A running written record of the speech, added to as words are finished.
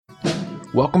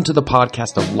Welcome to the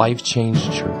podcast of Life Change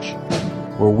Church,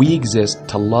 where we exist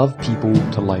to love people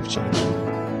to life change.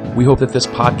 We hope that this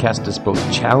podcast is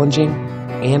both challenging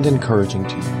and encouraging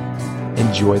to you.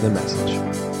 Enjoy the message.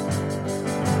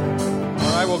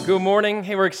 All right, well, good morning.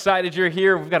 Hey, we're excited you're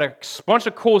here. We've got a bunch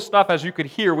of cool stuff, as you could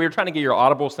hear. We were trying to get your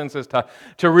audible senses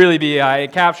to really be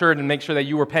captured and make sure that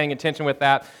you were paying attention with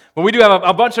that. But we do have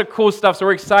a bunch of cool stuff, so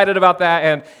we're excited about that.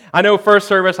 And I know first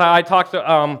service, I talked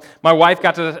to, my wife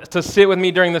got to sit with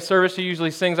me during the service. She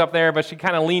usually sings up there, but she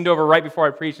kind of leaned over right before I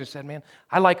preached and said, man,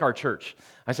 I like our church.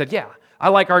 I said, yeah, I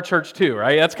like our church too,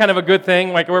 right? That's kind of a good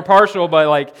thing. Like, we're partial, but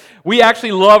like, we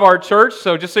actually love our church.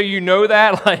 So just so you know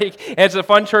that, like, it's a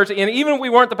fun church. And even if we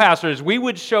weren't the pastors, we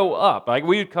would show up. Like,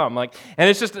 we would come. Like, and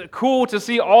it's just cool to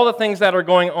see all the things that are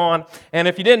going on. And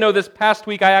if you didn't know, this past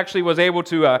week, I actually was able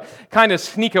to kind of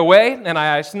sneak away, and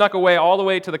I snuck away all the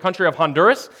way to the country of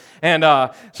Honduras. And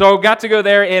so I got to go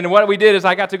there, and what we did is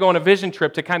I got to go on a vision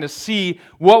trip to kind of see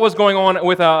what was going on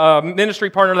with a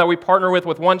ministry partner that we partner with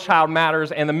One Child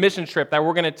Matters, and the mission trip that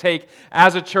we're going to take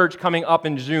as a church coming up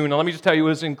in June. And let me just tell you, it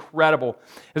was incredible.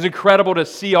 It was incredible to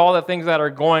see all the things that are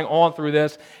going on through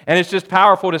this, and it's just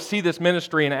powerful to see this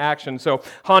ministry in action. So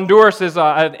Honduras is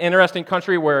an interesting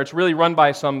country where it's really run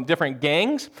by some different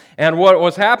gangs, and what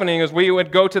was happening is we would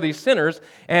go to these centers,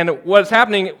 and what's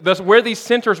happening, where these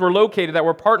centers were located that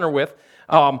we're partnered with,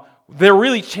 they're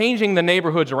really changing the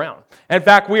neighborhoods around. In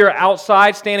fact, we are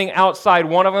outside, standing outside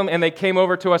one of them, and they came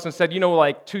over to us and said,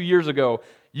 like 2 years ago,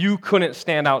 you couldn't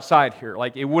stand outside here.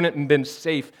 Like, it wouldn't have been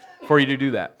safe for you to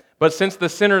do that. But since the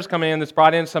center's come in, it's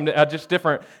brought in some just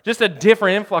a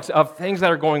different influx of things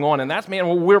that are going on. And that's, man,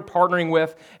 what we're partnering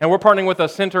with. And we're partnering with a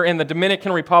center in the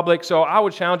Dominican Republic. So I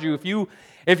would challenge you,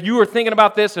 if you are thinking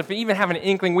about this, if you even have an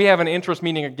inkling, we have an interest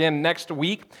meeting again next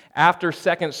week after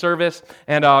second service,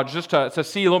 and just to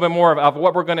see a little bit more of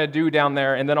what we're going to do down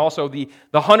there. And then also the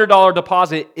 $100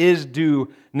 deposit is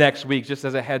due next week, just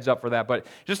as a heads up for that. But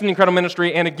just an incredible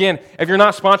ministry. And again, if you're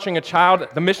not sponsoring a child,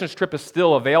 the missions trip is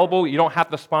still available. You don't have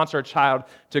to sponsor a child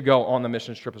to go on the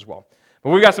missions trip as well.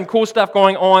 But we've got some cool stuff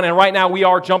going on, and right now we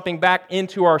are jumping back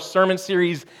into our sermon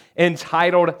series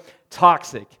entitled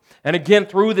Toxic. And again,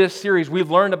 through this series,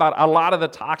 we've learned about a lot of the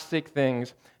toxic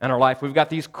things in our life. We've got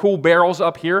these cool barrels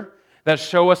up here that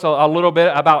show us a little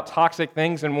bit about toxic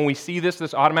things. And when we see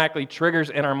this automatically triggers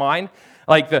in our mind,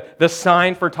 like the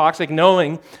sign for toxic,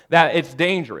 knowing that it's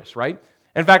dangerous, right?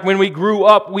 In fact, when we grew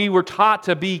up, we were taught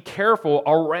to be careful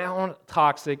around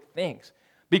toxic things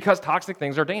because toxic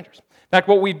things are dangerous. In fact,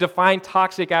 what we define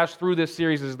toxic as through this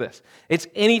series is this. It's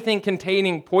anything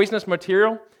containing poisonous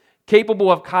material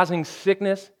capable of causing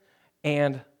sickness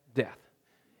and death.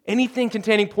 Anything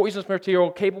containing poisonous material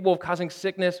capable of causing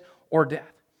sickness or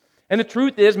death. And the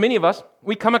truth is, many of us,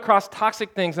 we come across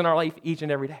toxic things in our life each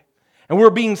and every day. And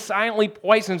we're being silently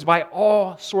poisoned by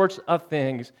all sorts of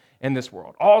things in this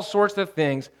world. All sorts of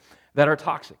things that are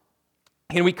toxic.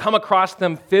 And we come across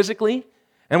them physically,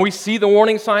 and we see the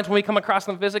warning signs when we come across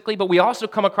them physically, but we also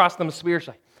come across them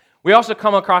spiritually. We also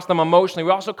come across them emotionally.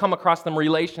 We also come across them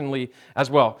relationally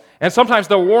as well. And sometimes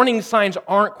the warning signs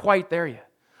aren't quite there yet.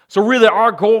 So really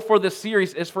our goal for this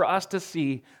series is for us to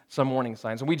see some warning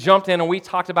signs. And we jumped in and we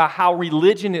talked about how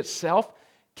religion itself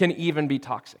can even be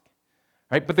toxic.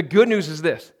 Right? But the good news is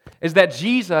this, is that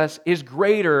Jesus is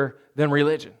greater than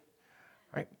religion.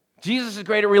 Right? Jesus is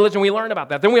greater than religion. We learned about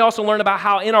that. Then we also learned about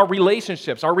how in our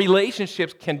relationships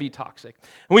can be toxic.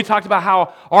 And we talked about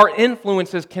how our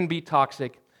influences can be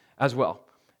toxic as well.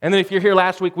 And then if you're here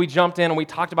last week, we jumped in and we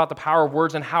talked about the power of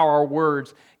words and how our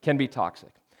words can be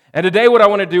toxic. And today what I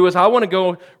want to do is I want to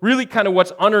go really kind of what's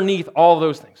underneath all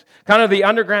those things. Kind of the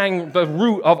underground, the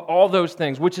root of all those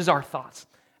things, which is our thoughts.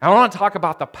 I want to talk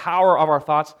about the power of our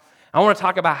thoughts. I want to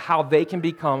talk about how they can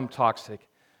become toxic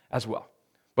as well.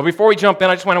 But before we jump in,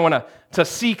 I just want to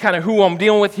see kind of who I'm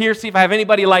dealing with here, see if I have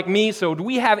anybody like me. So do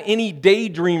we have any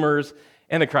daydreamers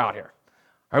in the crowd here?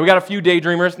 All right, we got a few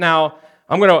daydreamers. Now,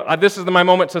 this is my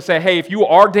moment to say, hey, if you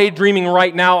are daydreaming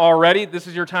right now already, this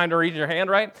is your time to raise your hand,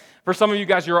 right? For some of you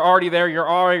guys, you're already there. You're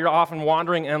off and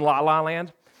wandering in La La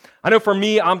Land. I know for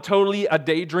me, I'm totally a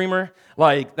daydreamer.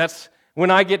 Like, that's when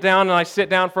I get down and I sit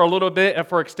down for a little bit and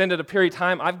for extended a period of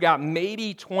time, I've got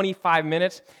maybe 25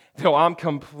 minutes till I'm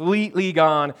completely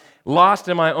gone, lost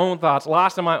in my own thoughts,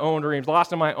 lost in my own dreams,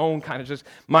 lost in my own kind of just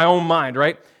my own mind,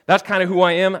 right? That's kind of who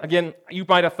I am. Again, you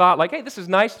might have thought, like, hey, this is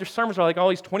nice. Your sermons are like all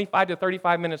these 25 to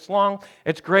 35 minutes long.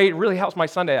 It's great. It really helps my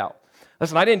Sunday out.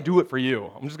 Listen, I didn't do it for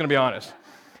you. I'm just going to be honest.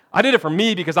 I did it for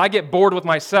me because I get bored with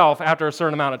myself after a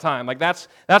certain amount of time. Like, that's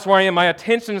where I am. My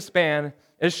attention span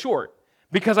is short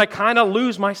because I kind of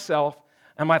lose myself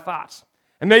and my thoughts.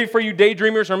 And maybe for you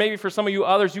daydreamers, or maybe for some of you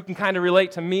others, you can kind of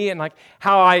relate to me and like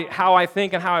how I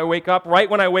think and how I wake up. Right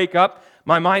when I wake up,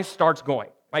 my mind starts going.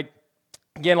 Like,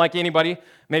 again, like anybody,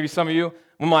 maybe some of you,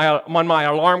 when my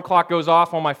alarm clock goes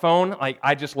off on my phone, like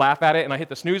I just laugh at it and I hit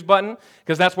the snooze button,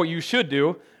 because that's what you should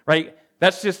do, right?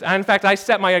 That's just, in fact, I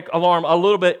set my alarm a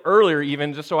little bit earlier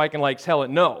even, just so I can like tell it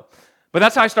no. But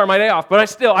that's how I start my day off.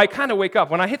 But I kind of wake up.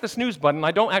 When I hit the snooze button,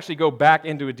 I don't actually go back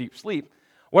into a deep sleep.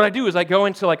 What I do is I go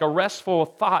into like a restful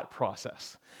thought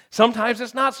process. Sometimes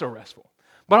it's not so restful.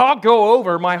 But I'll go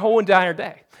over my whole entire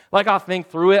day. Like I'll think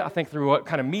through it. I'll think through what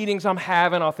kind of meetings I'm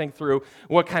having. I'll think through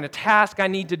what kind of task I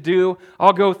need to do.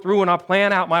 I'll go through and I'll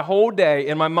plan out my whole day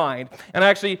in my mind. And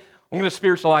actually, I'm going to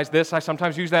spiritualize this. I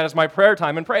sometimes use that as my prayer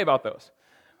time and pray about those.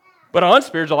 But I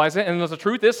unspiritualize it, and the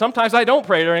truth is sometimes I don't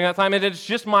pray during that time, and it's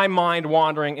just my mind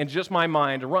wandering and just my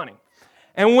mind running.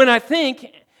 And when I think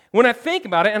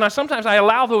about it, and sometimes I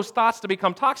allow those thoughts to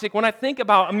become toxic, when I think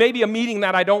about maybe a meeting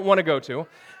that I don't want to go to,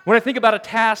 when I think about a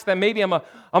task that maybe I'm a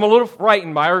little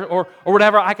frightened by or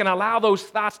whatever, I can allow those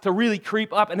thoughts to really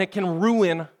creep up, and it can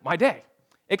ruin my day.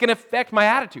 It can affect my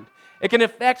attitude. It can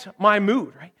affect my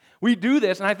mood, right? We do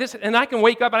this, and I can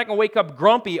wake up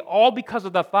grumpy all because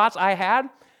of the thoughts I had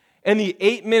and the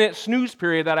 8-minute snooze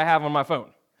period that I have on my phone,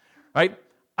 right?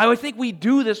 I would think we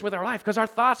do this with our life because our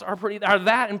thoughts are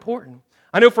that important.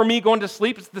 I know for me, going to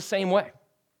sleep, it's the same way.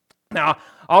 Now,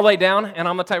 I'll lay down, and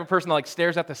I'm the type of person that like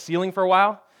stares at the ceiling for a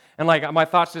while, and like my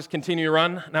thoughts just continue to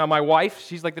run. Now, my wife,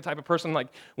 she's like the type of person like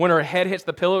when her head hits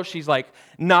the pillow, she's like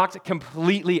knocked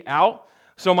completely out.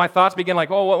 So my thoughts begin like,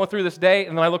 oh, what went through this day?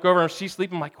 And then I look over and she's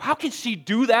sleeping. I'm like, how can she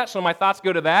do that? So my thoughts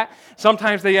go to that.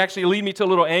 Sometimes they actually lead me to a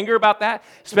little anger about that,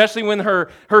 especially when her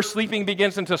sleeping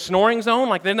begins into snoring zone.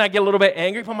 Like then I get a little bit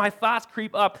angry, but my thoughts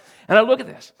creep up. And I look at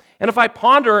this. And if I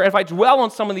ponder, if I dwell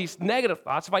on some of these negative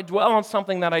thoughts, if I dwell on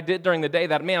something that I did during the day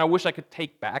that, man, I wish I could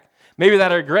take back, maybe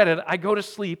that I regretted, I go to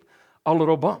sleep a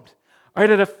little bummed. Right?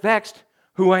 It affects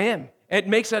who I am. It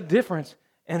makes a difference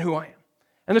in who I am.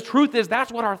 And the truth is,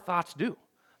 that's what our thoughts do.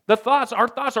 Our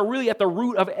thoughts are really at the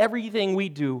root of everything we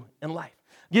do in life.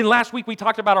 Again, last week we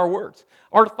talked about our words.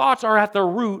 Our thoughts are at the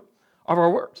root of our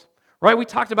words, right? We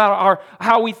talked about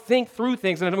how we think through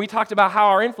things, and then we talked about how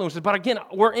our influences. But again,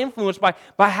 we're influenced by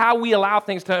how we allow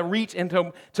things to reach and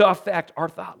to affect our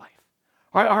thought life.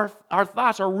 Right? Our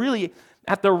thoughts are really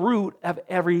at the root of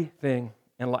everything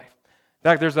in life. In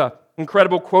fact, there's an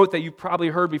incredible quote that you've probably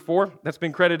heard before that's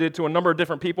been credited to a number of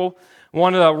different people.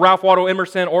 One, Ralph Waldo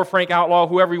Emerson or Frank Outlaw,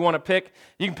 whoever you want to pick.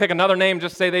 You can pick another name,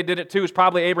 just say they did it too. It's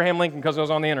probably Abraham Lincoln because it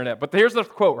was on the internet. But here's the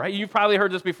quote, right? You've probably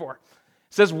heard this before.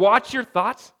 It says, watch your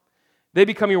thoughts, they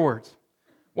become your words.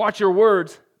 Watch your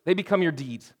words, they become your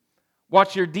deeds.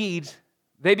 Watch your deeds,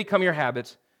 they become your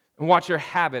habits. And watch your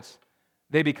habits,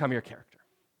 they become your character.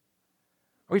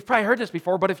 We've probably heard this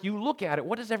before, but if you look at it,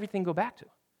 what does everything go back to?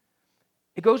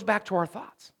 It goes back to our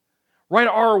thoughts, right?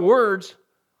 Our words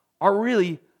are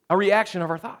really a reaction of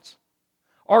our thoughts.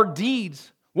 Our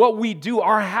deeds, what we do,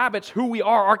 our habits, who we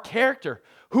are, our character,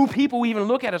 who people even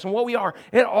look at us and what we are,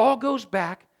 it all goes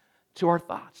back to our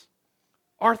thoughts.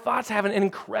 Our thoughts have an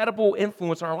incredible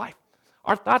influence on our life.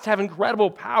 Our thoughts have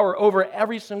incredible power over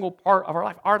every single part of our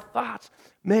life. Our thoughts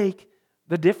make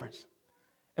the difference.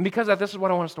 And because of that, this is what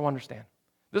I want us to understand.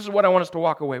 This is what I want us to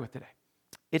walk away with today.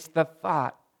 It's the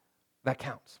thought that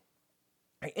counts.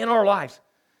 In our lives,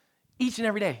 each and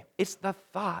every day, it's the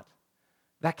thought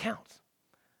that counts.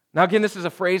 Now, again, this is a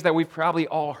phrase that we've probably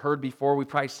all heard before. We've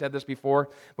probably said this before.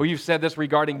 But you've said this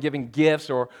regarding giving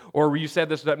gifts or you said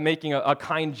this about making a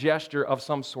kind gesture of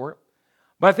some sort.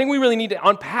 But I think we really need to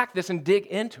unpack this and dig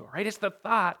into it, right? It's the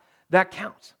thought that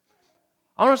counts.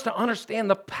 I want us to understand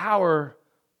the power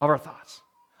of our thoughts.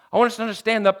 I want us to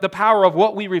understand the power of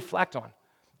what we reflect on,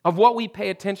 of what we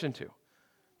pay attention to.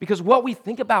 Because what we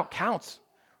think about counts,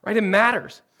 right? It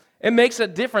matters. It makes a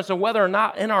difference in whether or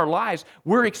not in our lives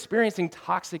we're experiencing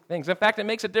toxic things. In fact, it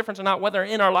makes a difference in not whether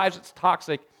in our lives it's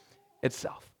toxic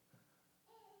itself.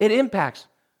 It impacts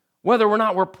whether or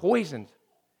not we're poisoned.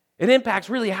 It impacts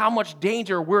really how much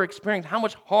danger we're experiencing, how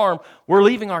much harm we're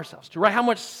leaving ourselves to, right? How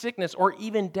much sickness or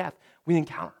even death we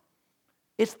encounter.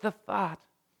 It's the thought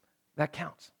that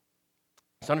counts.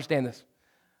 So understand this.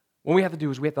 What we have to do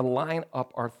is we have to line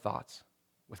up our thoughts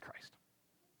with Christ.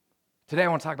 Today I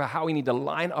want to talk about how we need to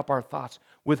line up our thoughts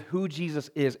with who Jesus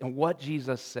is and what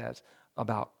Jesus says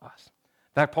about us.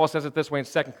 In fact, Paul says it this way in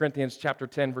 2 Corinthians chapter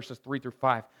 10, verses 3 through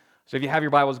 5. So if you have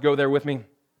your Bibles, go there with me.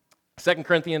 2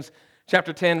 Corinthians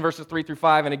chapter 10, verses 3 through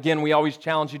 5. And again, we always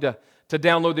challenge you to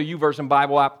download the YouVersion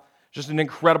Bible app. Just an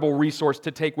incredible resource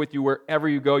to take with you wherever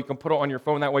you go. You can put it on your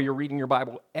phone. That way you're reading your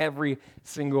Bible every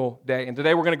single day. And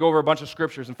today we're going to go over a bunch of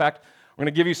scriptures. In fact, We're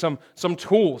going to give you some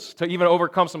tools to even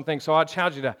overcome some things. So I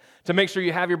challenge you to make sure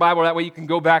you have your Bible. That way you can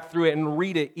go back through it and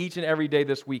read it each and every day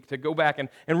this week to go back and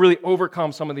really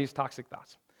overcome some of these toxic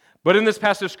thoughts. But in this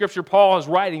passage of Scripture, Paul is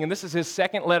writing, and this is his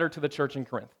second letter to the church in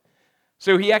Corinth.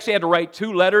 So he actually had to write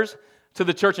 2 letters to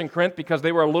the church in Corinth because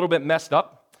they were a little bit messed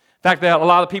up. In fact, a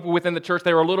lot of people within the church,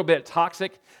 they were a little bit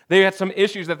toxic. They had some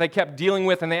issues that they kept dealing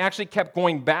with, and they actually kept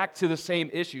going back to the same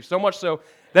issue, so much so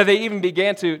that they even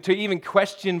began to even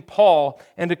question Paul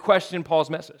and to question Paul's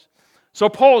message. So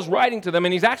Paul is writing to them,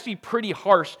 and he's actually pretty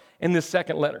harsh in this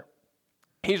second letter.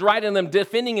 He's writing them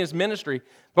defending his ministry,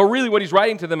 but really what he's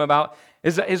writing to them about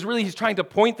is really he's trying to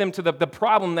point them to the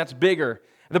problem that's bigger,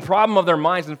 the problem of their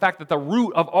minds. In fact, that the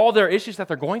root of all their issues that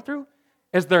they're going through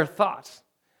is their thoughts.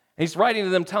 And he's writing to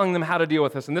them, telling them how to deal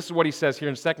with this. And this is what he says here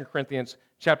in 2 Corinthians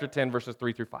chapter 10, verses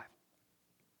 3 through 5.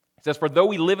 He says, "For though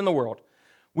we live in the world,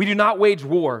 we do not wage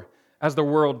war as the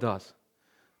world does.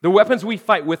 The weapons we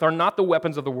fight with are not the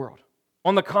weapons of the world.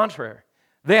 On the contrary,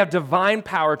 they have divine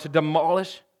power to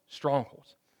demolish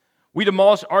strongholds. We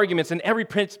demolish arguments and every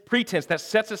pretense that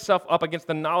sets itself up against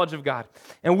the knowledge of God.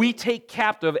 And we take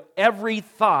captive every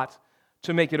thought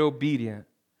to make it obedient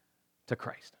to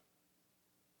Christ."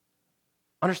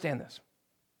 Understand this.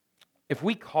 If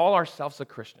we call ourselves a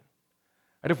Christian,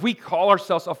 and if we call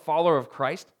ourselves a follower of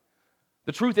Christ,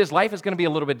 the truth is life is going to be a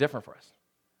little bit different for us.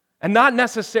 And not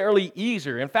necessarily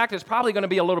easier. In fact, it's probably going to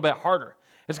be a little bit harder.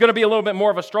 It's going to be a little bit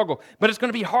more of a struggle, but it's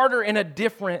going to be harder in a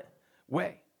different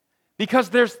way.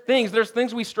 Because there's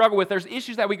things we struggle with, there's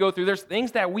issues that we go through, there's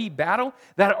things that we battle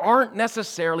that aren't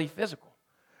necessarily physical.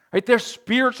 Right? There's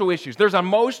spiritual issues, there's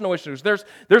emotional issues, there's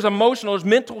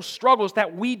mental struggles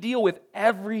that we deal with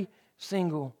every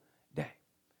single day.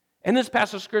 In this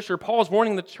passage of Scripture, Paul is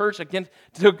warning the church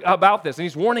about this, and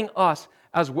he's warning us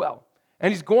as well.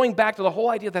 And he's going back to the whole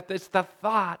idea that it's the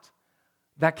thought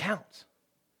that counts.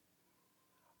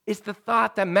 It's the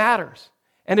thought that matters.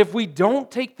 And if we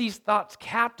don't take these thoughts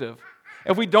captive,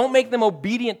 if we don't make them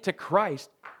obedient to Christ,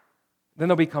 then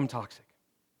they'll become toxic.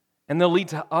 And they'll lead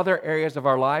to other areas of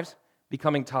our lives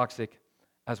becoming toxic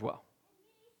as well.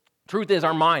 Truth is,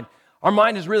 our mind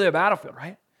is really a battlefield,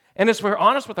 right? And if we're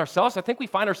honest with ourselves, I think we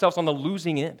find ourselves on the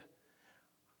losing end.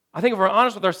 I think if we're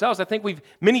honest with ourselves, I think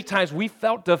many times we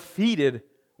felt defeated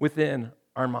within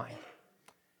our mind.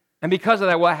 And because of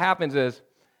that, what happens is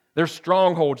there's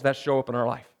strongholds that show up in our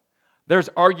life. There's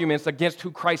arguments against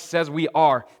who Christ says we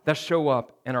are that show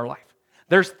up in our life.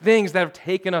 There's things that have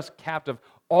taken us captive,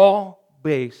 all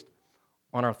based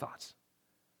on our thoughts.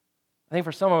 I think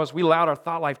for some of us, we allowed our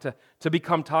thought life to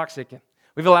become toxic. And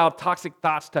we've allowed toxic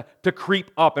thoughts to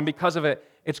creep up. And because of it,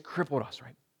 it's crippled us,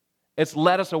 right? It's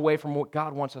led us away from what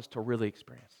God wants us to really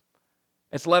experience.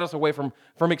 It's led us away from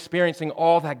experiencing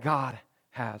all that God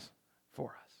has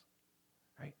for us,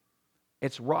 right?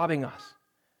 It's robbing us.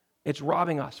 It's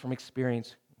robbing us from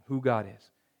experiencing who God is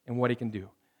and what He can do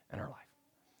in our life.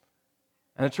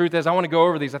 And the truth is, I want to go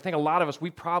over these. I think a lot of us,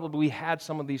 we probably had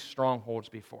some of these strongholds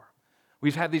before.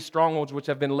 We've had these strongholds which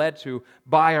have been led to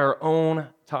by our own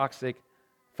toxic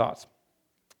thoughts.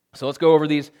 So let's go over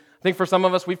these. I think for some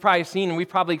of us, we've probably seen and we've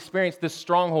probably experienced this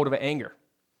stronghold of anger.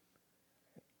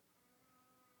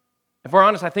 If we're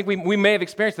honest, I think we may have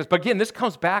experienced this. But again, this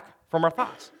comes back from our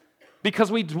thoughts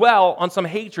because we dwell on some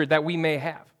hatred that we may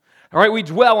have. All right, we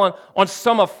dwell on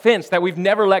some offense that we've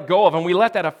never let go of, and we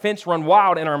let that offense run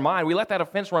wild in our mind. We let that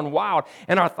offense run wild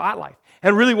in our thought life.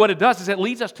 And really what it does is it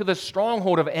leads us to this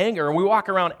stronghold of anger, and we walk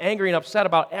around angry and upset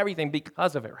about everything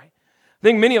because of it, right? I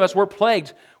think many of us, we're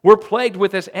plagued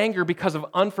with this anger because of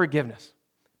unforgiveness,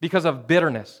 because of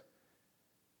bitterness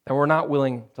that we're not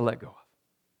willing to let go of.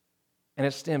 And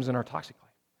it stems in our toxic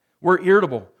life. We're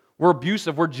irritable, we're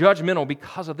abusive, we're judgmental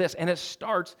because of this, and it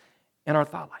starts in our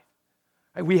thought life.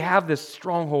 We have this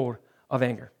stronghold of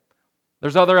anger.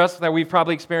 There's other us that we've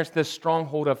probably experienced this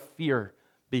stronghold of fear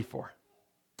before,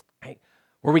 right?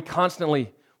 Where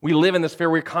we live in this fear.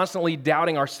 We're constantly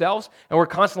doubting ourselves, and we're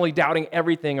constantly doubting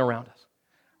everything around us.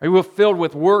 Right? We're filled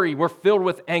with worry. We're filled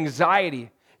with anxiety.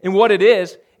 And what it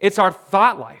is, it's our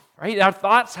thought life, right? Our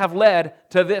thoughts have led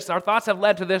to this. Our thoughts have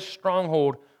led to this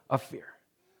stronghold of fear.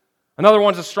 Another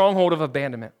one's a stronghold of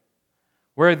abandonment.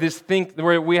 Where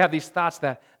we have these thoughts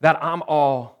that I'm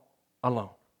all alone.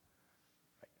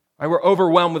 Right? We're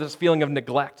overwhelmed with this feeling of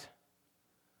neglect.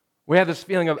 We have this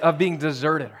feeling of being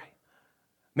deserted, right?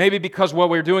 Maybe because what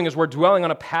we're doing is we're dwelling on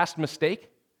a past mistake.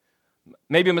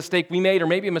 Maybe a mistake we made, or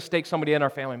maybe a mistake somebody in our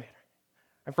family made.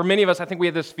 And for many of us, I think we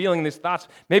have this feeling, these thoughts,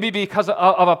 maybe because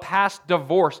of a past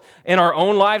divorce in our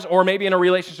own lives, or maybe in a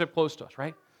relationship close to us,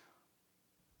 right?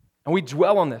 And we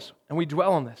dwell on this, and we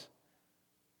dwell on this.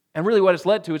 And really what it's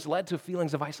led to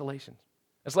feelings of isolation.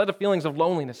 It's led to feelings of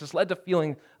loneliness. It's led to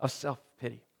feeling of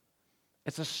self-pity.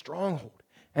 It's a stronghold,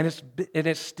 and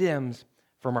it stems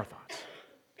from our thoughts.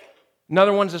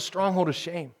 Another one's a stronghold of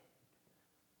shame.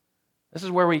 This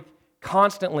is where we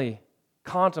constantly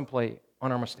contemplate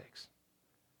on our mistakes.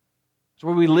 It's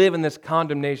where we live in this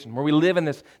condemnation, where we live in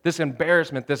this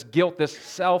embarrassment, this guilt, this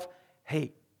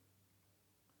self-hate.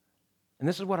 And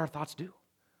this is what our thoughts do.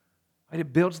 Right?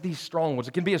 It builds these strongholds.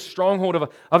 It can be a stronghold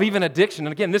of even addiction.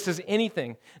 And again, this is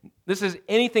anything. This is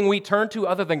anything we turn to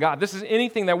other than God. This is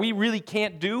anything that we really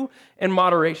can't do in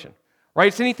moderation. Right?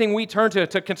 It's anything we turn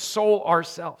to console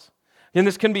ourselves. And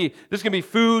this can be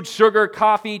food, sugar,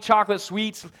 coffee, chocolate,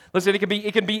 sweets. Listen, it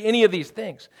can be any of these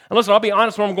things. And listen, I'll be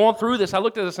honest, when I'm going through this, I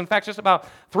looked at this. In fact, just about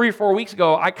 3 or 4 weeks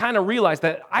ago, I kind of realized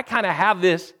that I kind of have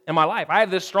this in my life. I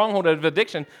have this stronghold of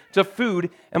addiction to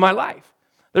food in my life.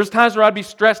 There's times where I'd be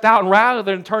stressed out, and rather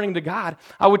than turning to God,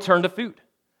 I would turn to food.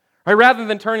 Right? Rather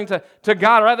than turning to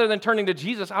God, rather than turning to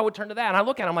Jesus, I would turn to that. And I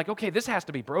look at it, I'm like, okay, this has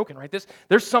to be broken, right?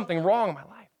 There's something wrong in my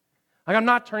life. Like, I'm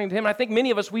not turning to Him. And I think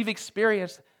many of us, we've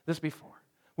experienced this before.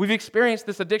 We've experienced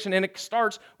this addiction, and it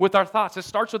starts with our thoughts. It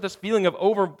starts with this feeling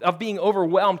of being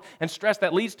overwhelmed and stress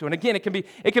that leads to it. And again, it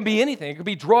can be anything. It could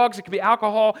be drugs, it could be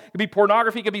alcohol, it could be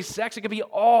pornography, it could be sex, it could be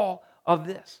all of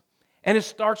this. And it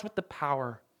starts with the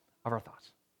power of our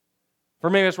thoughts. For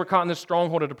many of us, we're caught in this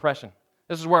stronghold of depression.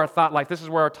 This is where our thought life, this is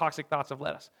where our toxic thoughts have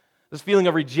led us. This feeling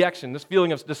of rejection, this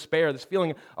feeling of despair, this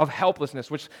feeling of helplessness,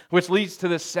 which leads to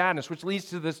this sadness, which leads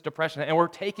to this depression, and we're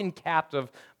taken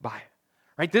captive by it.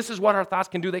 Right? This is what our thoughts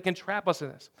can do. They can trap us in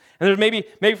this. And there's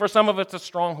maybe for some of us, a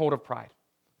stronghold of pride.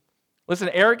 Listen,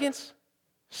 arrogance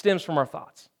stems from our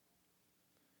thoughts.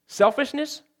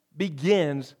 Selfishness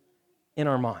begins in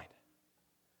our mind.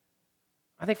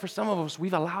 I think for some of us,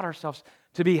 we've allowed ourselves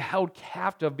to be held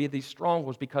captive by these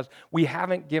strongholds because we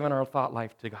haven't given our thought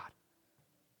life to God.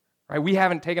 Right? We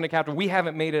haven't taken it captive. We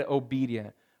haven't made it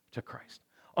obedient to Christ.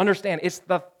 Understand, it's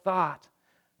the thought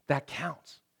that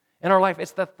counts. In our life,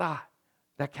 it's the thought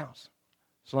that counts.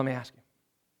 So let me ask you,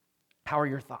 how are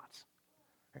your thoughts?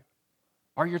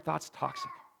 Are your thoughts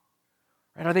toxic?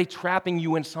 Right? Are they trapping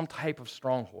you in some type of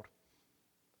stronghold?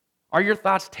 Are your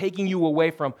thoughts taking you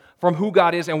away from who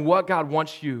God is and what God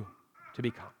wants you to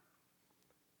become?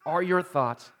 Are your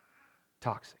thoughts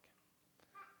toxic?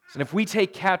 And if we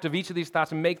take captive each of these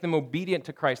thoughts and make them obedient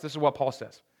to Christ, this is what Paul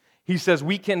says. He says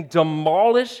we can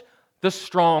demolish the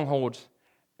strongholds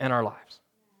in our lives.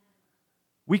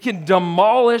 We can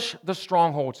demolish the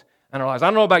strongholds in our lives. I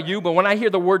don't know about you, but when I hear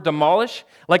the word demolish,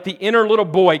 like the inner little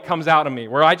boy comes out of me,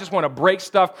 where I just want to break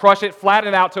stuff, crush it,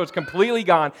 flatten it out so it's completely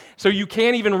gone, so you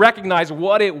can't even recognize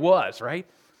what it was, right?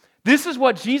 This is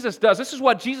what Jesus does. This is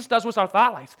what Jesus does with our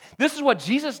thought life. This is what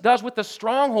Jesus does with the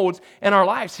strongholds in our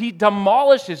lives. He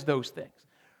demolishes those things.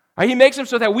 Right? He makes them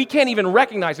so that we can't even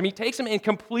recognize them. He takes them and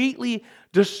completely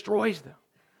destroys them.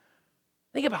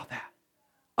 Think about that.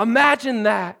 Imagine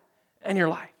that in your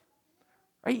life.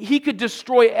 Right? He could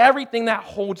destroy everything that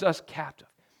holds us captive.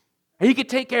 He could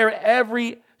take care of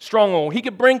every stronghold. He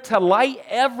could bring to light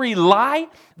every lie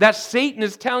that Satan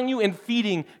is telling you and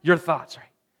feeding your thoughts. Right?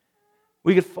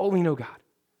 We could fully know God.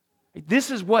 This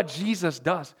is what Jesus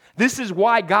does. This is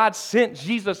why God sent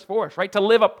Jesus for us, right? To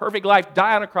live a perfect life,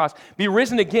 die on a cross, be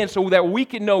risen again so that we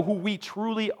can know who we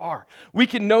truly are. We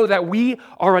can know that we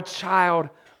are a child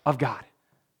of God.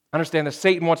 Understand that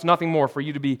Satan wants nothing more for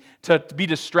you to be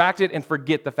distracted and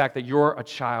forget the fact that you're a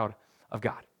child of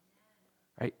God.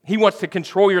 Right? He wants to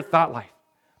control your thought life,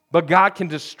 but God can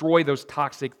destroy those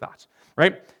toxic thoughts.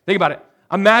 Right? Think about it.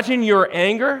 Imagine your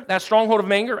anger, that stronghold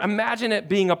of anger, imagine it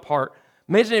being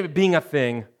imagine it being a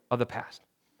thing of the past.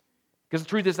 Because the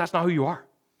truth is, that's not who you are.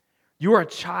 You are a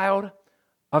child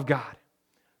of God.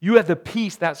 You have the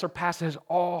peace that surpasses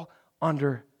all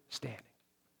understanding.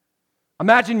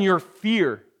 Imagine your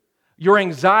fear, your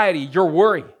anxiety, your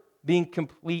worry being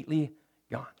completely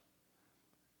gone.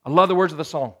 I love the words of the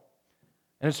song,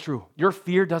 and it's true. Your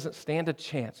fear doesn't stand a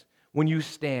chance when you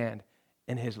stand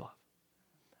in His love.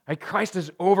 Right? Christ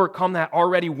has overcome that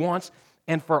already once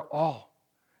and for all.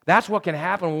 That's what can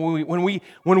happen when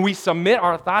we submit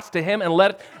our thoughts to Him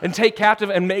and take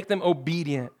captive and make them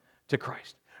obedient to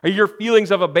Christ. Your feelings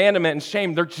of abandonment and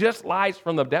shame, they're just lies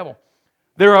from the devil.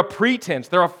 They're a pretense.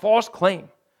 They're a false claim.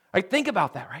 Right? Think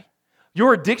about that, right?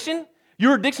 Your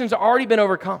addiction's already been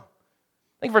overcome.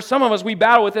 I think for some of us, we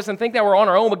battle with this and think that we're on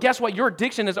our own, but guess what? Your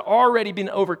addiction has already been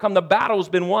overcome. The battle's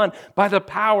been won by the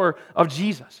power of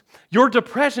Jesus. Your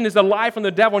depression is a lie from the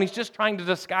devil, and he's just trying to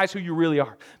disguise who you really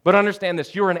are. But understand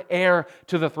this, you're an heir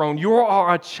to the throne. You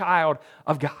are a child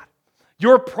of God.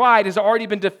 Your pride has already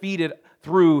been defeated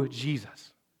through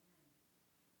Jesus.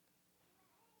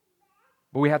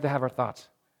 but we have to have our thoughts.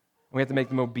 And we have to make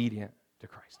them obedient to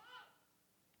Christ.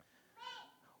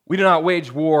 We do not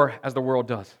wage war as the world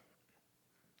does.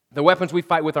 The weapons we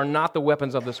fight with are not the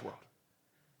weapons of this world.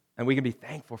 And we can be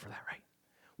thankful for that, right?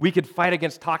 We could fight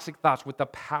against toxic thoughts with the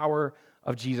power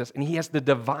of Jesus. And he has the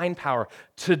divine power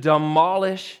to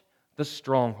demolish the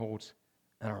strongholds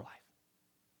in our life.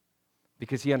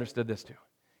 Because he understood this too.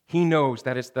 He knows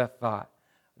that it's the thought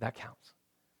that counts.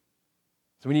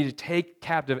 So we need to take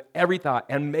captive every thought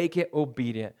and make it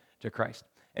obedient to Christ.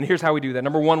 And here's how we do that.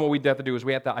 Number one, what we have to do is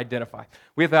we have to identify.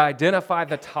 We have to identify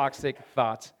the toxic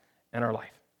thoughts in our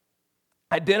life.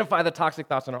 Identify the toxic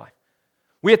thoughts in our life.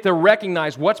 We have to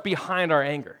recognize what's behind our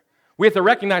anger. We have to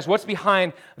recognize what's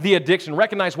behind the addiction,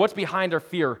 recognize what's behind our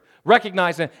fear,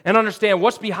 recognize and understand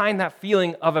what's behind that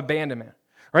feeling of abandonment,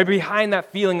 right? Behind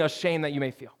that feeling of shame that you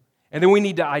may feel. And then we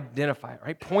need to identify it,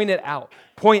 right? Point it out.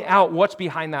 Point out what's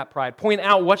behind that pride. Point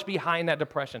out what's behind that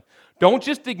depression. Don't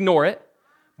just ignore it,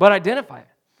 but identify it.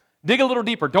 Dig a little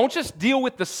deeper. Don't just deal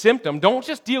with the symptom. Don't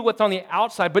just deal with what's on the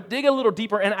outside, but dig a little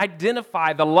deeper and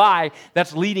identify the lie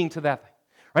that's leading to that thing,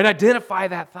 right? Identify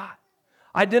that thought.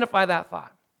 Identify that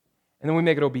thought. And then we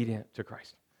make it obedient to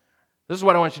Christ. This is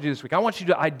what I want you to do this week. I want you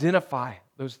to identify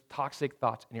those toxic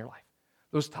thoughts in your life.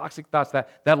 Those toxic thoughts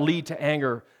that lead to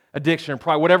anger, addiction,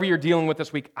 pride, whatever you're dealing with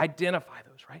this week, identify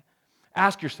those, right?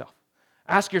 Ask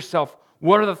yourself,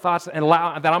 what are the thoughts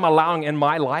that I'm allowing in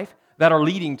my life that are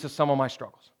leading to some of my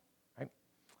struggles, right?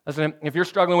 Listen, if you're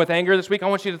struggling with anger this week, I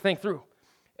want you to think through,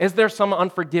 is there some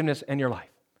unforgiveness in your life?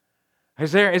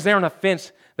 Is there an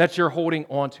offense that you're holding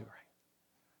on to, right?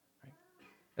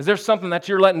 Is there something that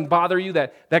you're letting bother you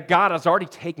that God has already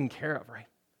taken care of, right?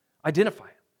 Identify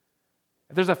it.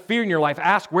 If there's a fear in your life,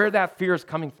 ask where that fear is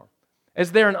coming from.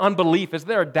 Is there an unbelief? Is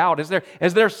there a doubt?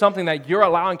 Is there something that you're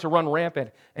allowing to run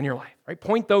rampant in your life? Right?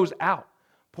 Point those out.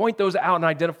 Point those out and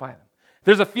identify them. If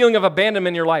there's a feeling of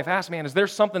abandonment in your life, ask, man, is there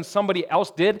something somebody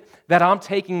else did that I'm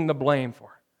taking the blame for?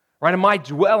 Right? Am I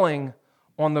dwelling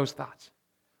on those thoughts?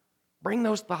 Bring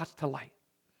those thoughts to light.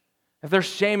 If there's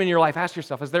shame in your life, ask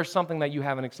yourself, is there something that you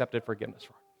haven't accepted forgiveness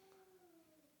for?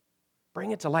 Bring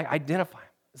it to light. Identify it.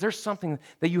 Is there something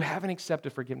that you haven't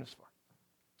accepted forgiveness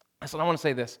for? So I want to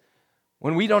say this.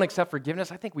 When we don't accept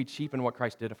forgiveness, I think we cheapen what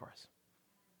Christ did for us.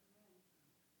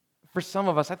 For some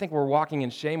of us, I think we're walking in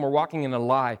shame, we're walking in a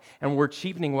lie, and we're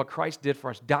cheapening what Christ did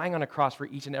for us, dying on a cross for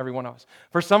each and every one of us.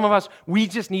 For some of us, we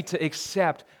just need to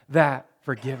accept that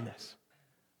forgiveness.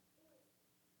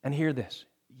 And hear this,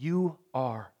 you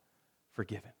are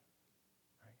forgiven.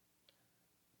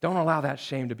 Don't allow that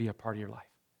shame to be a part of your life.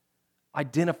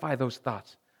 Identify those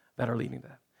thoughts that are leading to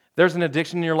that. If there's an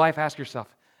addiction in your life, ask yourself,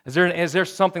 is there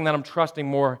something that I'm trusting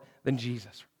more than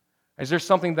Jesus? Is there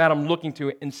something that I'm looking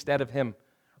to instead of him?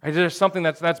 Is there something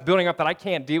that's building up that I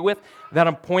can't deal with, that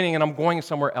I'm pointing and I'm going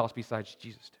somewhere else besides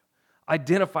Jesus to?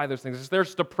 Identify those things. If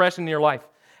there's depression in your life,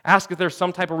 ask if there's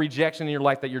some type of rejection in your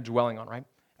life that you're dwelling on, right?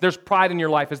 If there's pride in your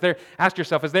life, ask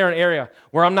yourself, is there an area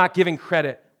where I'm not giving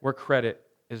credit where credit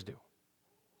is due?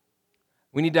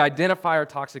 We need to identify our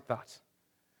toxic thoughts.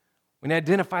 We need to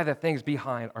identify the things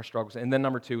behind our struggles. And then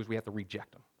number two is we have to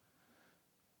reject them.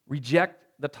 Reject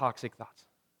the toxic thoughts.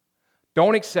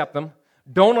 Don't accept them.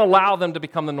 Don't allow them to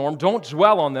become the norm. Don't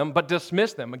dwell on them, but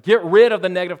dismiss them. Get rid of the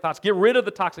negative thoughts. Get rid of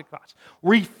the toxic thoughts.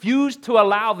 Refuse to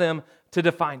allow them to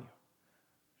define you.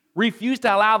 Refuse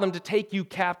to allow them to take you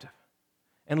captive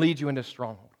and lead you into a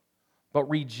stronghold. But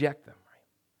reject them.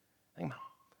 Right? Think about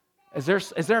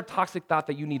it. Is there a toxic thought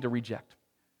that you need to reject?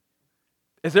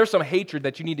 Is there some hatred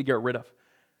that you need to get rid of?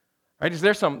 Right? Is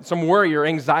there some worry or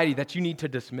anxiety that you need to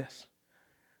dismiss?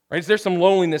 Right? Is there some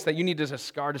loneliness that you need to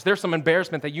discard? Is there some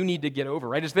embarrassment that you need to get over?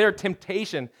 Right? Is there a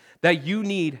temptation that you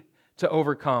need to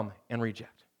overcome and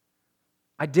reject?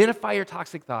 Identify your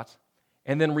toxic thoughts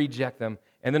and then reject them.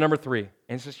 And then number three,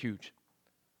 and this is huge,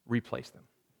 replace them.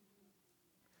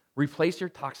 Replace your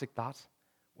toxic thoughts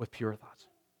with pure thoughts.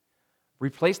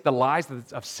 Replace the lies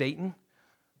of Satan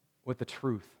with the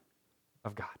truth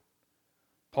of God.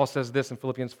 Paul says this in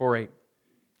Philippians 4:8. He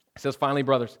says, finally,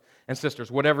 brothers and sisters,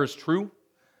 whatever is true,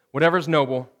 whatever is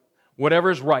noble,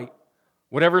 whatever is right,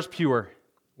 whatever is pure,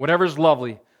 whatever is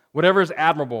lovely, whatever is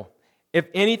admirable, if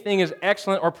anything is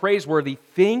excellent or praiseworthy,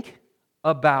 think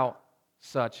about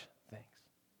such things.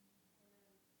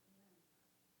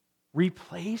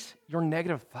 Replace your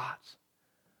negative thoughts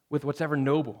with what's ever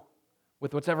noble,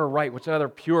 with what's ever right, what's ever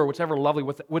pure, what's ever lovely,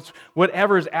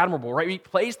 whatever is admirable, right?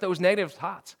 Replace those negative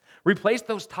thoughts. Replace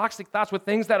those toxic thoughts with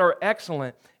things that are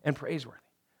excellent and praiseworthy.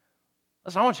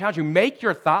 Listen, I want to challenge you, make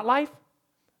your thought life,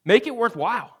 make it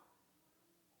worthwhile.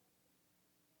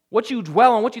 What you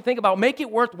dwell on, what you think about, make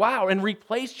it worthwhile and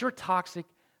replace your toxic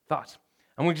thoughts.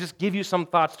 And we just give you some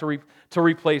thoughts to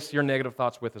replace your negative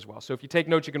thoughts with as well. So if you take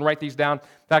notes, you can write these down.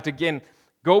 In fact, again,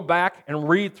 go back and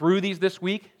read through these this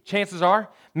week. Chances are,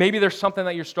 maybe there's something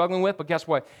that you're struggling with, but guess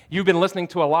what? You've been listening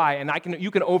to a lie, and you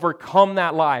can overcome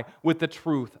that lie with the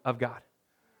truth of God.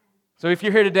 So if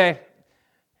you're here today,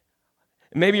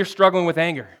 maybe you're struggling with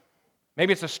anger.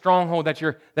 Maybe it's a stronghold that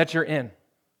you're in.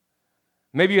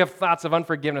 Maybe you have thoughts of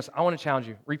unforgiveness. I want to challenge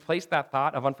you. Replace that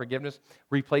thought of unforgiveness.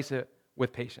 Replace it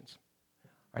with patience.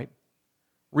 Right?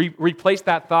 Replace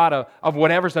that thought of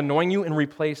whatever's annoying you and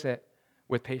replace it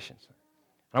with patience.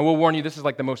 And I will warn you, this is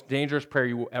like the most dangerous prayer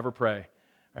you will ever pray.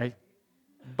 Right?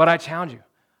 But I challenge you.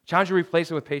 To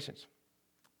replace it with patience.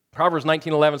 Proverbs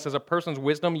 19:11 says, a person's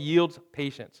wisdom yields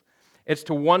patience. It's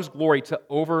to one's glory to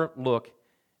overlook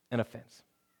an offense.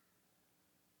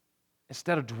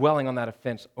 Instead of dwelling on that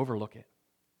offense, overlook it.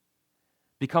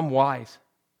 Become wise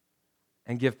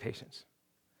and give patience.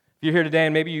 If you're here today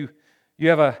and maybe you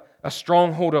have a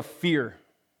stronghold of fear,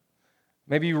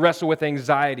 maybe you wrestle with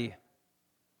anxiety,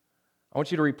 I want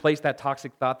you to replace that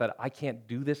toxic thought that I can't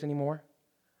do this anymore.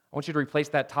 I want you to replace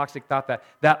that toxic thought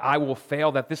that I will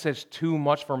fail, that this is too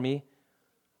much for me.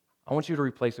 I want you to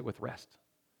replace it with rest.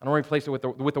 I want to replace it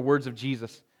with the words of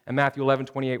Jesus in Matthew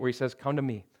 11:28, where he says, come to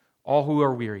me, all who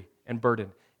are weary and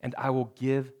burdened, and I will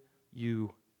give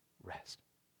you rest.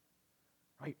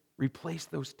 Right? Replace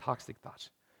those toxic thoughts.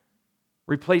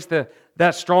 Replace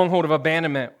that stronghold of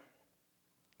abandonment.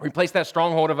 Replace that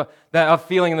stronghold of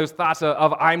feeling those thoughts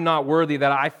of I'm not worthy,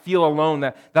 that I feel alone,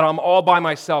 that I'm all by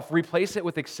myself. Replace it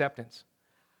with acceptance.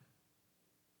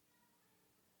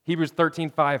 Hebrews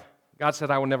 13:5, God said,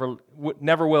 I will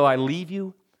never will I leave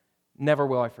you, never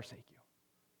will I forsake you.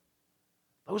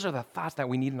 Those are the thoughts that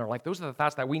we need in our life. Those are the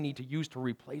thoughts that we need to use to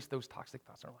replace those toxic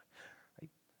thoughts in our life. Right?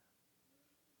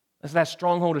 That's that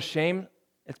stronghold of shame.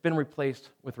 It's been replaced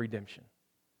with redemption.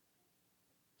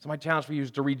 So my challenge for you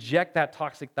is to reject that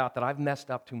toxic thought that I've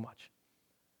messed up too much,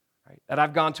 right? That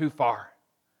I've gone too far,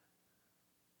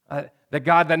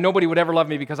 that nobody would ever love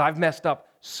me because I've messed up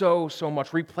so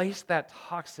much. Replace that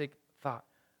toxic thought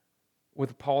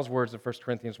with Paul's words in 1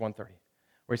 Corinthians 1:30,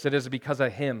 where he said, it is because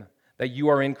of him that you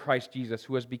are in Christ Jesus,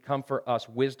 who has become for us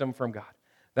wisdom from God.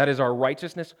 That is our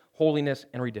righteousness, holiness,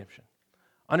 and redemption.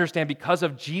 Understand, because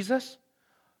of Jesus,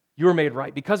 you are made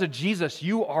right. Because of Jesus,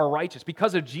 you are righteous.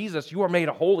 Because of Jesus, you are made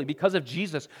holy. Because of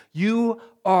Jesus, you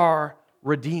are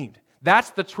redeemed.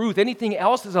 That's the truth. Anything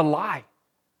else is a lie.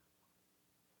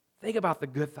 Think about the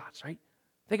good thoughts, right?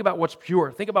 Think about what's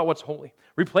pure. Think about what's holy.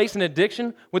 Replace an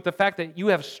addiction with the fact that you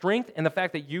have strength and the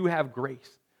fact that you have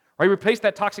grace. Right? Replace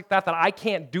that toxic thought that I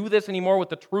can't do this anymore with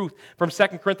the truth from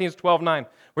 2 Corinthians 12:9,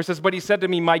 where it says, but he said to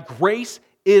me, my grace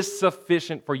is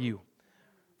sufficient for you,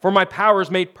 for my power is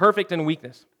made perfect in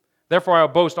weakness. Therefore, I will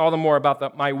boast all the more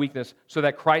about my weakness, so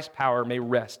that Christ's power may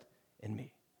rest in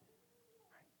me.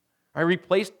 I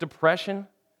replace depression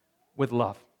with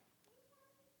love.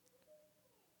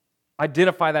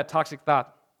 Identify that toxic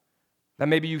thought that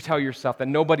maybe you tell yourself that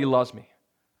nobody loves me.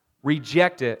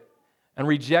 Reject it,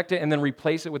 and then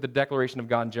replace it with the declaration of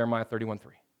God in Jeremiah 31:3,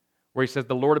 where he says,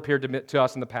 the Lord appeared to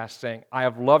us in the past, saying, I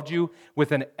have loved you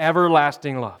with an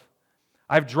everlasting love.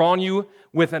 I've drawn you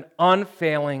with an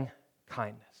unfailing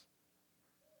kindness.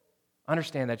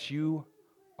 Understand that you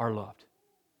are loved.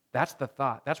 That's the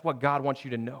thought. That's what God wants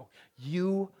you to know.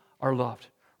 You are loved.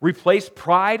 Replace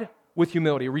pride with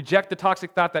humility. Reject the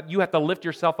toxic thought that you have to lift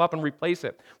yourself up, and replace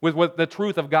it with the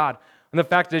truth of God. And the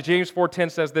fact that James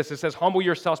 4:10 says this, it says, humble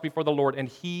yourselves before the Lord, and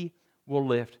he will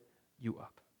lift you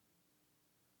up.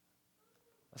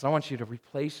 So I want you to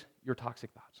replace your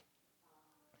toxic thoughts.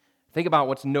 Think about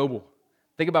what's noble.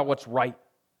 Think about what's right.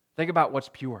 Think about what's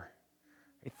pure.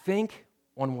 Think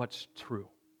on what's true.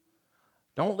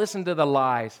 Don't listen to the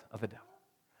lies of the devil.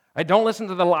 Right? Don't listen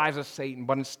to the lies of Satan,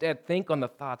 but instead think on the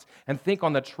thoughts and think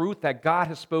on the truth that God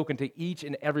has spoken to each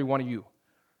and every one of you.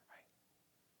 Right?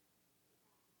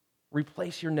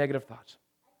 Replace your negative thoughts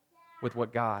with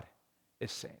what God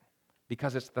is saying,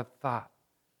 because it's the thought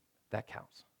that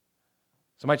counts.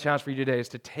 So my challenge for you today is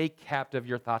to take captive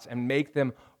your thoughts and make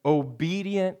them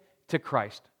obedient to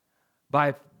Christ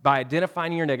by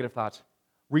identifying your negative thoughts,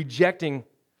 rejecting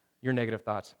your negative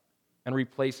thoughts, and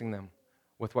replacing them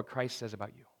with what Christ says about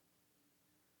you.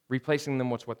 Replacing them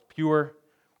with what's pure,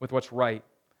 with what's right,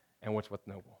 and with what's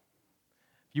noble.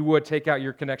 If you would, take out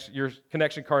your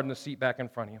connection card in the seat back in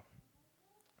front of you.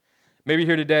 Maybe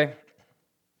here today,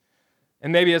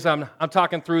 and maybe as I'm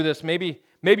talking through this, maybe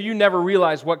you never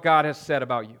realized what God has said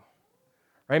about you.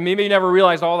 Right? Maybe you never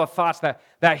realized all the thoughts that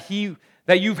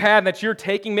you've had, that you're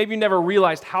taking. Maybe you never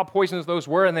realized how poisonous those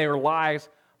were, and they were lies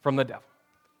from the devil.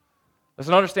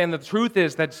 Listen, understand the truth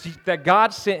is that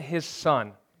God sent His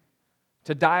Son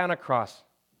to die on a cross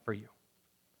for you.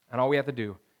 And all we have to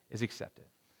do is accept it.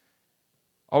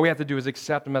 All we have to do is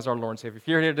accept Him as our Lord and Savior. If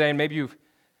you're here today and maybe you've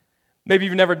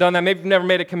never done that, maybe you've never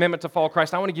made a commitment to follow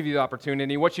Christ, I want to give you the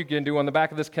opportunity. What you can do on the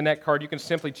back of this Connect card, you can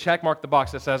simply check mark the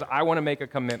box that says, I want to make a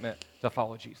commitment to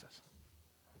follow Jesus.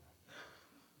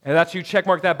 And that's you check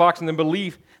mark that box and then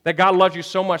believe that God loves you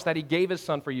so much that He gave His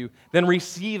Son for you. Then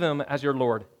receive Him as your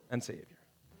Lord and Savior.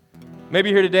 Maybe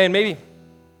you're here today and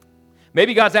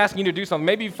maybe God's asking you to do something.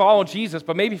 Maybe you follow Jesus,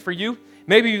 but maybe for you,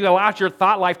 maybe you allowed your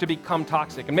thought life to become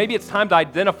toxic. And maybe it's time to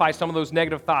identify some of those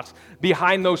negative thoughts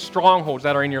behind those strongholds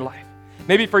that are in your life.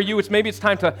 Maybe for you, it's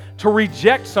time to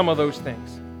reject some of those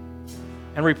things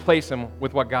and replace them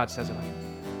with what God says about you.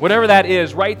 Whatever that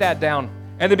is, write that down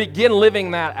and then begin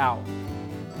living that out.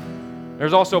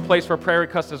 There's also a place for prayer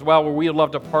requests as well where we would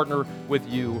love to partner with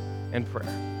you in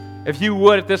prayer. If you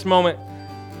would, at this moment,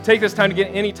 take this time to get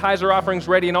any tithes or offerings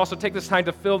ready and also take this time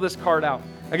to fill this card out.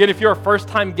 Again, if you're a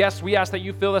first-time guest, we ask that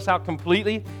you fill this out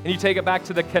completely and you take it back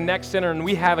to the Connect Center, and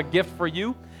we have a gift for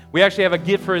you. We actually have a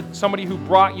gift for somebody who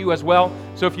brought you as well.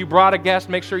 So if you brought a guest,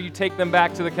 make sure you take them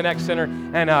back to the Connect Center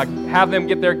and have them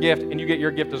get their gift, and you get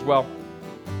your gift as well.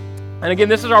 And again,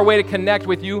 this is our way to connect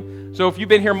with you. So if you've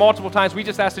been here multiple times, we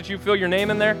just ask that you fill your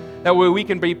name in there. That way we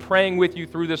can be praying with you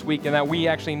through this week and that we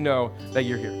actually know that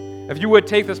you're here. If you would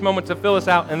take this moment to fill this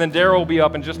out, and then Daryl will be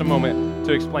up in just a moment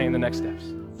to explain the next steps.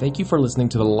 Thank you for listening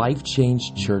to the Life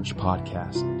Change Church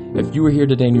podcast. If you were here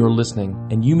today and you were listening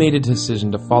and you made a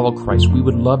decision to follow Christ, we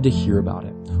would love to hear about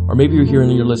it. Or maybe you're here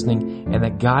and you're listening and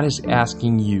that God is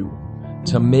asking you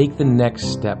to make the next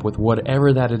step with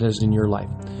whatever that it is in your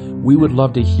life. We would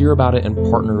love to hear about it and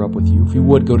partner up with you. If you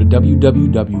would, go to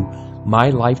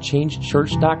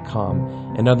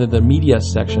www.mylifechangechurch.com, and under the media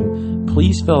section,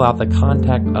 please fill out the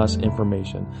contact us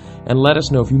information and let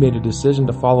us know if you made a decision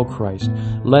to follow Christ.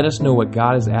 Let us know what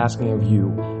God is asking of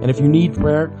you. And if you need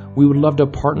prayer, we would love to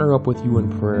partner up with you in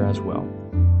prayer as well.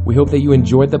 We hope that you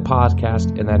enjoyed the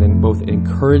podcast and that it both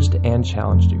encouraged and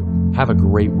challenged you. Have a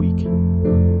great week.